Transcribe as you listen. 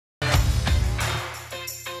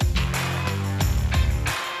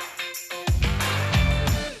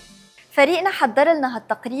فريقنا حضر لنا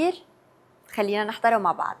هالتقرير، خلينا نحضره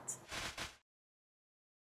مع بعض.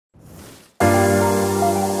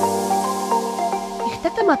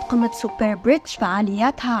 اختتمت قمة سوبر بردج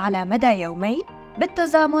فعالياتها على مدى يومين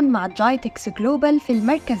بالتزامن مع جايتكس جلوبال في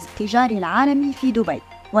المركز التجاري العالمي في دبي.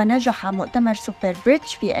 ونجح مؤتمر سوبر بردج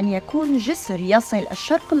في أن يكون جسر يصل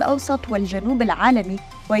الشرق الأوسط والجنوب العالمي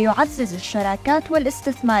ويعزز الشراكات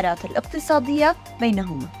والاستثمارات الاقتصادية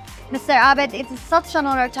بينهما. Mr. Abed, it is such an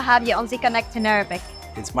honor to have you on the Connect in Arabic.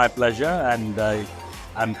 It's my pleasure, and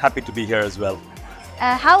I'm happy to be here as well.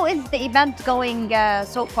 How is the event going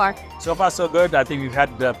so far? So far, so good. I think we've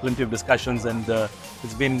had plenty of discussions, and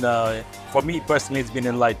it's been, for me personally, it's been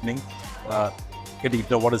enlightening, getting to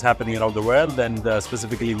know what is happening around the world and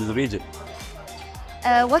specifically in the region.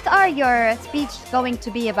 What are your speech going to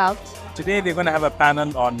be about? Today, we're going to have a panel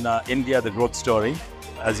on India, the growth story.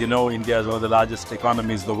 As you know, India is one of the largest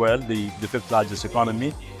economies in the world, the fifth largest economy,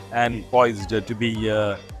 and poised to be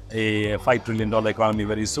a $5 trillion economy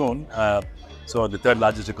very soon. So the third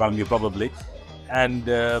largest economy probably. And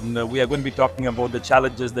we are going to be talking about the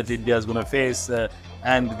challenges that India is going to face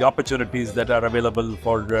and the opportunities that are available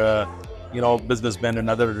for businessmen and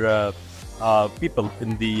other people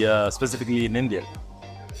in specifically in India.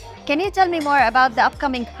 Can you tell me more about the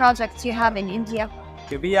upcoming projects you have in India?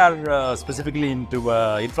 We are specifically into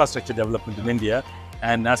infrastructure development in India,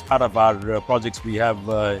 and as part of our projects, we have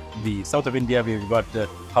the south of India. We've got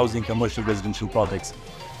housing, commercial, residential projects,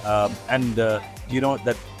 and you know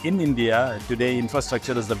that in India today,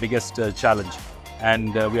 infrastructure is the biggest challenge,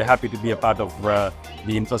 and we are happy to be a part of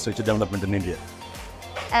the infrastructure development in India.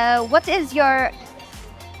 What is your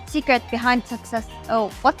secret behind success?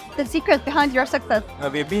 What's the secret behind your success?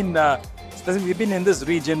 We've been in this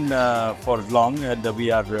region for long, and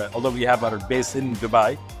although we have our base in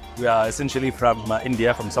Dubai, we are essentially from India,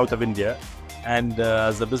 from south of India, and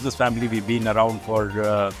as a business family, we've been around for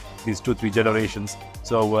these 2-3 generations.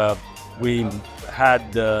 So we had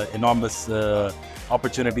enormous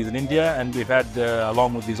opportunities in India, and we've had,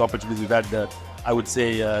 along with these opportunities, we've had, I would say,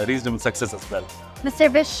 reasonable success as well.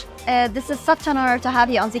 Mr. Bish, this is such an honor to have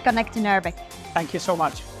you on the Connect in Arabic. Thank you so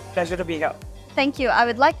much. Pleasure to be here. Thank you. I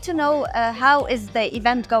would like to know how is the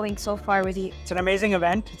event going so far with you? It's an amazing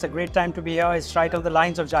event. It's a great time to be here. It's right on the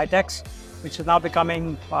lines of GITEX, which is now becoming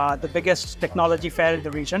the biggest technology fair in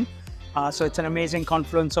the region. So it's an amazing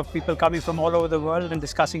confluence of people coming from all over the world and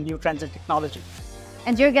discussing new trends in technology.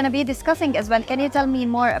 And you're going to be discussing as well. Can you tell me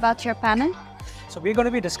more about your panel? So we're going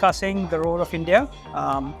to be discussing the role of India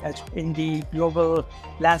in the global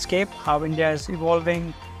landscape, how India is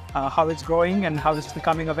evolving, how it's growing, and how it's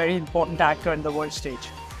becoming a very important actor in the world stage.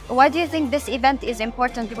 Why do you think this event is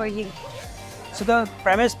important for you? So the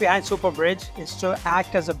premise behind Super Bridge is to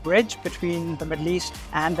act as a bridge between the Middle East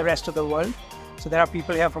and the rest of the world. So there are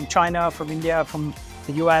people here from China, from India, from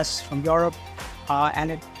the US, from Europe,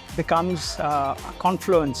 and it becomes a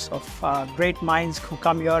confluence of great minds who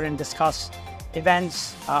come here and discuss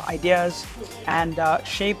events, ideas, and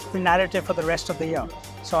shape the narrative for the rest of the year.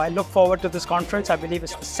 So I look forward to this conference. I believe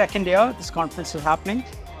it's the second year this conference is happening,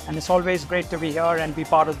 and it's always great to be here and be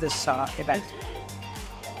part of this event.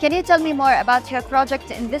 Can you tell me more about your project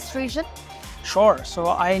in this region? Sure. So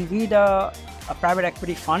I lead a private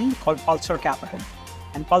equity fund called Pulsar Capital.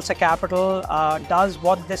 And Pulsar Capital does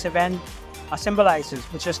what this event symbolizes,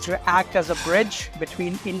 which is to act as a bridge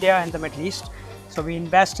between India and the Middle East. So we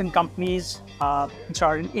invest in companies which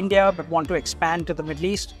are in India but want to expand to the Middle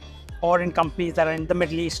East, or in companies that are in the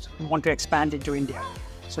Middle East and want to expand into India.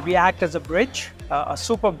 So we act as a bridge, a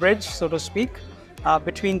super bridge, so to speak,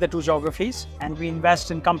 between the two geographies. And we invest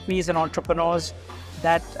in companies and entrepreneurs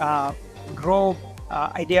that grow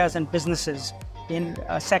ideas and businesses in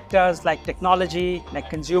sectors like technology, like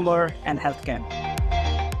consumer, and healthcare.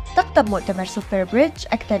 استقطب مؤتمر سوبر بردج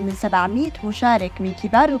أكثر من 700 مشارك من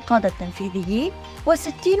كبار القادة التنفيذيين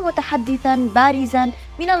و60 متحدثاً بارزاً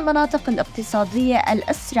من المناطق الاقتصادية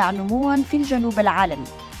الأسرع نمواً في الجنوب العالمي،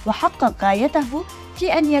 وحقق غايته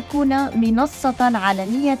في أن يكون منصة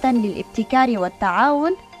عالمية للابتكار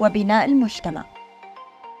والتعاون وبناء المجتمع.